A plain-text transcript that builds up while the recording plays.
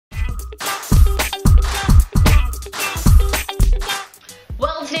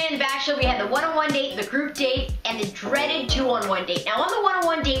Bachelor, we had the one-on-one date, the group date, and the dreaded two-on-one date. Now, on the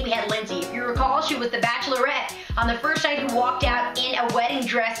one-on-one date, we had Lindsay. If you recall, she was the Bachelorette on the first night who walked out in a wedding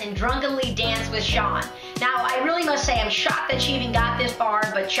dress and drunkenly danced with Sean. Now, I really must say I'm shocked that she even got this far,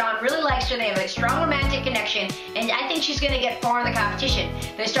 but Sean really likes her. They have a strong romantic connection, and I think she's going to get far in the competition.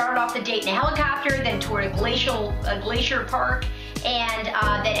 They started off the date in a helicopter, then toured a glacier park, and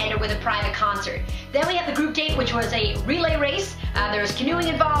then ended with a private concert. Then we had the group date, which was a relay race. There was canoeing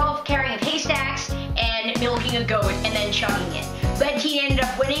involved, carrying of haystacks, and milking a goat, and then chugging it. Red team ended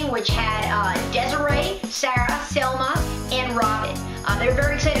up winning, which had Desiree, Sarah, Selma, and Robyn. They were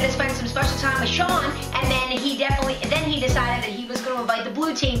very excited to spend some special time with Sean, and then he decided that he was going to invite the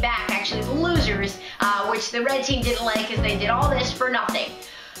blue team back, actually the losers, which the red team didn't like because they did all this for nothing.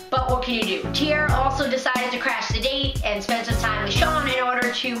 But what can you do? Tierra also decided to crash the date and spend some time with Sean in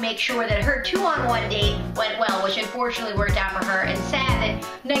order to make sure that her two-on-one date went well, which unfortunately worked out for her. And sad that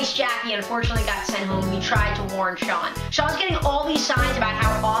nice Jackie unfortunately got sent home. We tried to warn Sean. Sean's getting all these signs about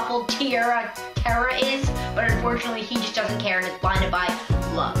how awful Tierra is, but unfortunately he just doesn't care and is blinded by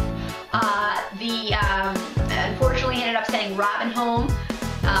love. Unfortunately he ended up sending Robyn home,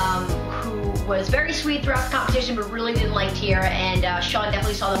 who was very sweet throughout the competition but really didn't like Tierra, and Sean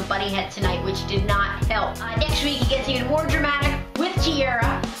definitely saw them butting heads tonight, which did not help. Next week it gets even more dramatic with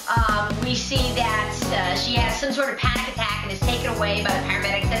Tierra. We see that she has some sort of panic attack and is taken away by the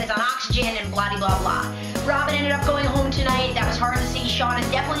paramedics and is on oxygen and blah blah blah. Robyn ended up going home tonight. That was hard to see. Sean is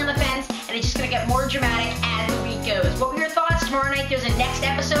definitely on the fence, and it's just going to get more dramatic as the week goes. What were your thoughts? Tomorrow night there's a next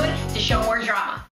episode to show more drama.